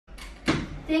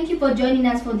Thank you for joining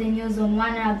us for the news on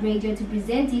One Arab Radio. To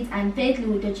present it, I'm Faith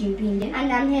Lutochimpinde.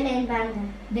 And I'm Helen Banga.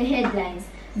 The headlines.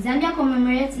 Zambia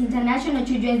commemorates International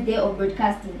Children's Day of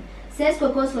Broadcasting.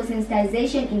 SESCO calls for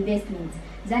sensitization investments.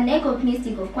 ZANEC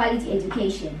optimistic of quality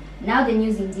education. Now the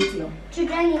news in detail.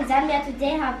 Children in Zambia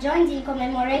today have joined in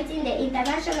commemorating the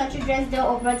International Children's Day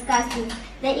of Broadcasting.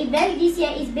 The event this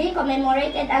year is being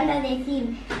commemorated under the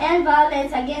theme, End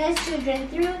Violence Against Children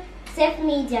Through Safe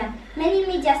Media. Many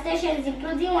media stations,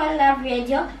 including One Love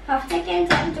Radio, have taken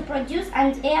time to produce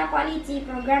and air quality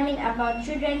programming about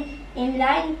children in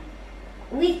line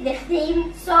with the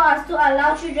theme so as to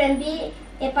allow children be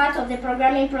a part of the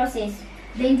programming process.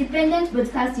 The Independent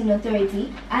Broadcasting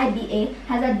Authority, IBA,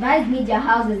 has advised media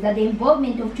houses that the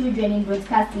involvement of children in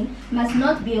broadcasting must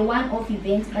not be a one-off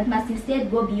event but must instead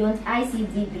go beyond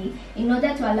ICDB in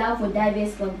order to allow for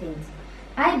diverse content.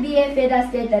 IBA further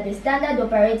states that the standard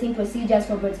operating procedures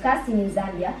for broadcasting in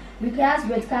Zambia requires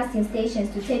broadcasting stations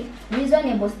to take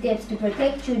reasonable steps to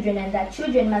protect children and that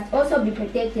children must also be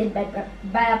protected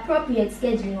by appropriate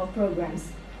scheduling of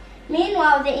programs.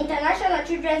 Meanwhile, the International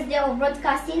Children's Day of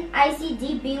Broadcasting,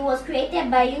 ICDB, was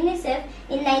created by UNICEF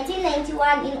in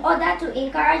 1991 in order to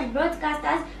encourage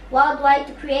broadcasters worldwide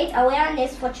to create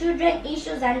awareness for children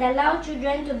issues and allow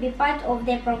children to be part of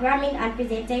their programming and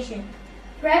presentation.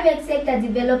 Private Sector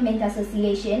Development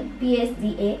Association,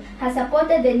 PSDA, has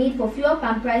supported the need for fuel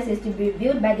pump prices to be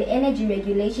reviewed by the Energy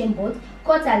Regulation Board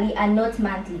quarterly and not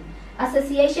monthly.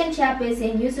 Association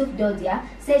chairperson Yusuf Dodia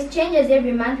says changes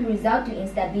every month will result to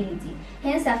instability,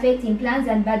 hence affecting plans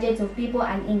and budgets of people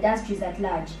and industries at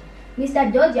large.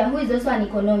 Mr. Dodia, who is also an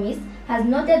economist, has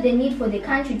noted the need for the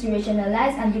country to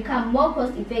rationalize and become more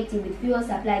cost-effective with fuel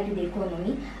supply to the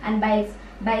economy and by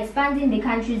expanding the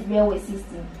country's railway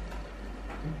system.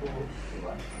 People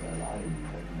rationalize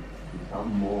and become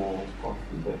more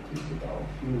cost-effective with our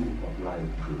fuel supply to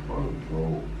the economy. So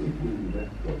if we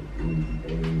invested in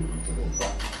a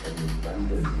bus and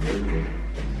expanded railway,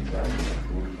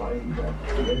 we'll find that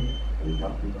yes, we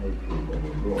have to pay for them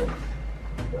abroad.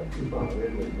 But if our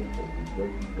railway network is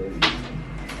working very well,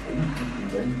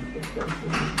 then the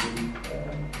transportation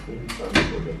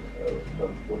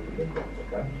transported across the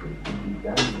country can be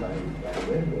done by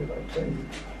railway, by train.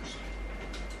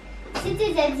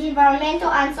 Citizens' Environmental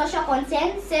and Social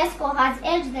Concern, SESCO, has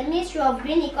urged the Ministry of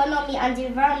Green Economy and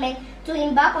Environment to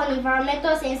embark on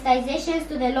environmental sensitizations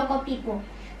to the local people.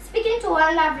 Speaking to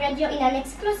One Love Radio in an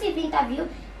exclusive interview,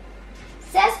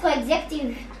 SESCO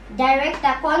Executive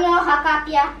Director Colonel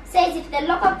Hakapia says if the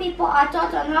local people are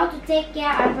taught on how to take care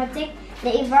and protect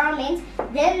the environment,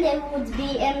 then there would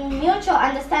be a mutual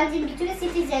understanding between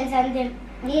citizens and the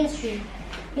ministry.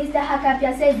 Mr.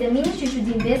 Hakapia says the ministry should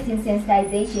invest in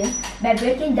sensitization by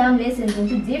breaking down lessons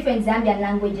into different Zambian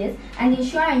languages and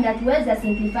ensuring that words are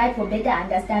simplified for better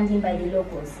understanding by the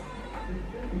locals.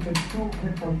 We need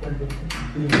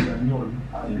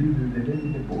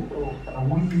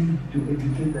to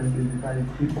educate and sensitize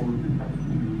people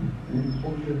the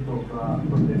importance of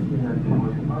protecting and the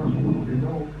environment. You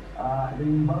know, the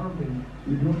environment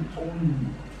is not only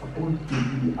supposed to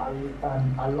be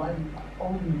aligned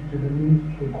only to the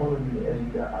ministry economy and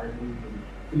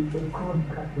it's a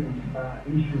cross-cutting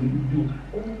issue. You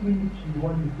only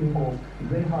want to think of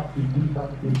they have to do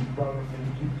something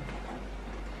environment.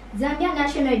 Zambia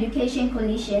National Education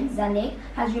Coalition, ZANEC,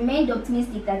 has remained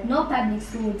optimistic that no public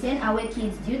school will turn away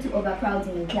kids due to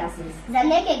overcrowding in classes.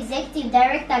 ZANEC Executive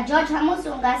Director George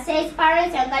Hamusunga says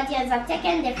parents and guardians have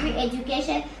taken the free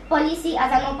education policy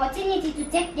as an opportunity to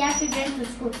take their children to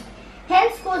school.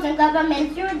 Hence, schools and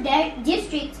government through their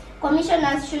district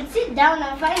commissioners should sit down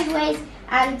and find ways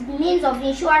and means of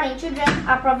ensuring children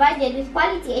are provided with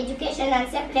quality education and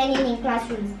safe learning in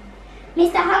classrooms.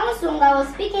 Mr. Hamusunga was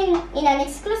speaking in an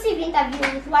exclusive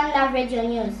interview with One Love Radio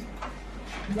News.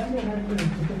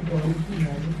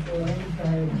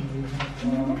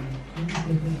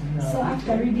 So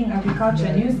after reading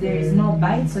agriculture news, there is no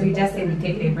bite, so you just said you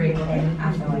take a break and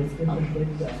afterwards. Okay.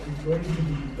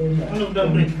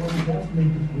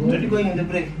 We'll be going into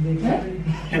break.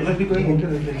 We'll be going into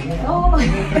the break. Oh.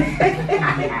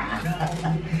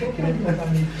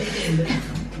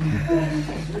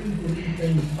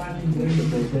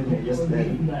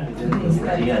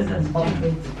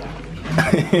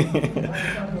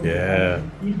 Yeah.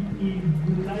 If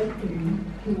you like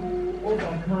to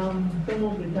overcome some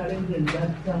of the challenges that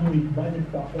come with budget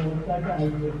support, such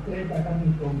as the threat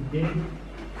coming from debt.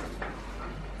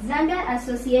 Zambia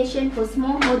Association for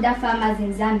Smallholder Farmers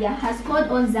in Zambia has called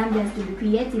on Zambians to be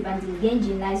creative and engage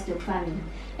in livestock farming.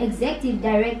 Executive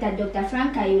Director Dr.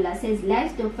 Frank Kayula says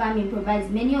livestock farming provides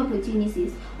many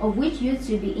opportunities of which youth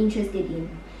should be interested in.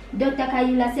 Dr.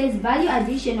 Kayula says value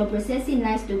addition of processing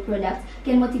livestock products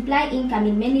can multiply income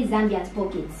in many Zambians'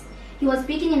 pockets. He was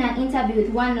speaking in an interview with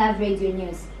One Love Radio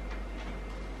News.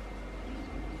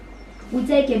 We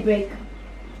take a break.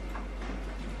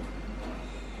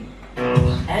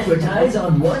 Advertise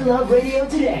on One Love Radio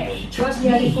today. Trust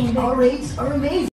me, our rates are amazing.